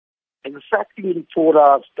exactly in 4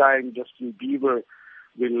 hours' time, Justin Bieber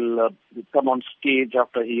will come on stage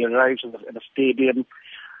after he arrives at a stadium,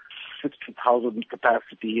 60,000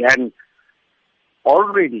 capacity, and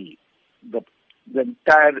already the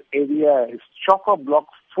entire area is chock-a-block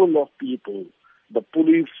full of people. The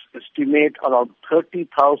police estimate around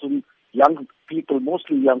 30,000 young people,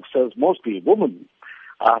 mostly youngsters, mostly women,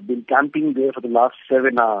 have been camping there for the last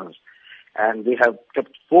 7 hours. And they have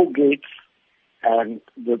kept 4 gates, and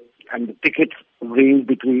the tickets range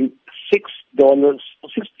between $60 to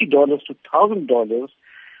 $1,000,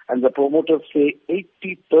 and the promoters say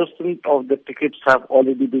 80% of the tickets have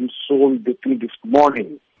already been sold between this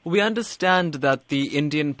morning. We understand that the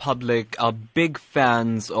Indian public are big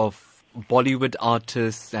fans of Bollywood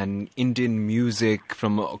artists and Indian music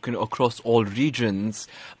from across all regions,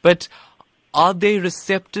 but are they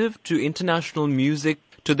receptive to international music,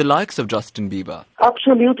 to the likes of Justin Bieber?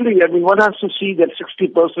 Absolutely. I mean, one has to see that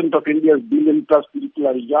 60% of India's billion-plus people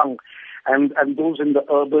are young, and those in the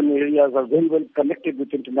urban areas are very well connected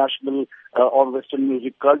with international or Western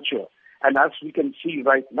music culture. And as we can see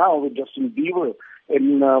right now with Justin Bieber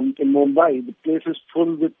in Mumbai, the place is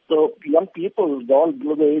full with young people, all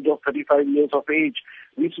below the age of 35 years of age.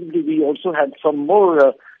 Recently, we also had some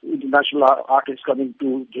more international artists coming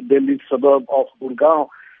to Delhi's suburb of Gurgaon,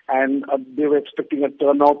 and they were expecting a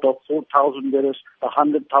turnout of 4,000, whereas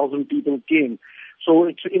 100,000 people came. So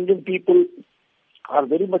it's Indian people are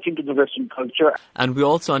very much into the Western culture. And we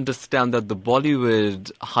also understand that the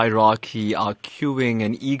Bollywood hierarchy are queuing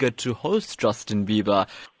and eager to host Justin Bieber.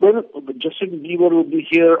 Well, Justin Bieber will be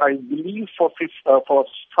here, I believe, for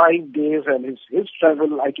 5 days, and his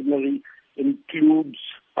travel itinerary includes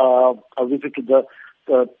a visit to the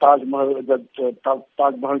Taj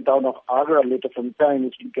Mahal town of Agra later from time,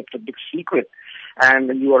 which will kept a big secret.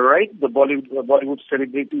 And you are right, the Bollywood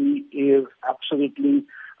celebrity is absolutely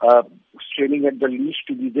straining at the leash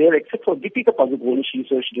to be there, except for Deepika Padukone. She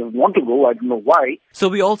says she doesn't want to go. I don't know why. So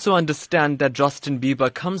we also understand that Justin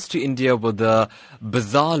Bieber comes to India with a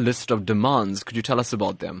bizarre list of demands. Could you tell us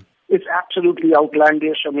about them? It's absolutely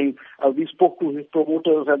outlandish. I mean, we spoke to his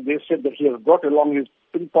promoters, and they said that he has brought along his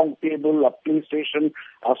ping-pong table, a PlayStation,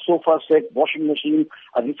 a sofa set, washing machine,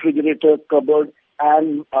 a refrigerator, cupboard,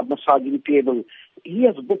 and a massaging table. He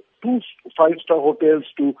has booked 2 5-star hotels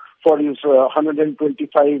for his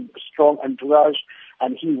 125-strong entourage,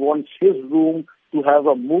 and he wants his room to have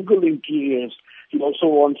a Mughal interiors. He also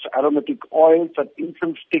wants aromatic oils and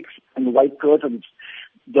incense sticks and white curtains.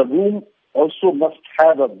 The room also must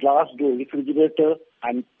have a glass door refrigerator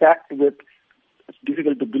and packed with, it's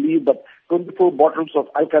difficult to believe, but 24 bottles of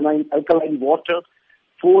alkaline water,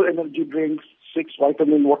 4 energy drinks, 6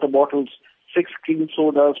 vitamin water bottles, 6 cream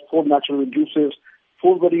sodas, 4 natural juices,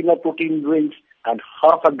 4 vanilla protein drinks, and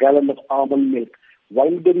half a gallon of almond milk,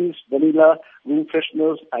 wild berries, vanilla, room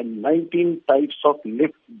fresheners, and 19 types of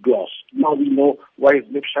lip gloss. Now we know why his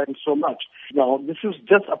lip shines so much. Now, this is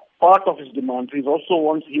just a part of his demand. He has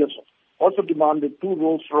also demanded 2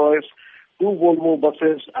 Rolls Royce, 2 Volvo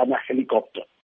buses, and a helicopter.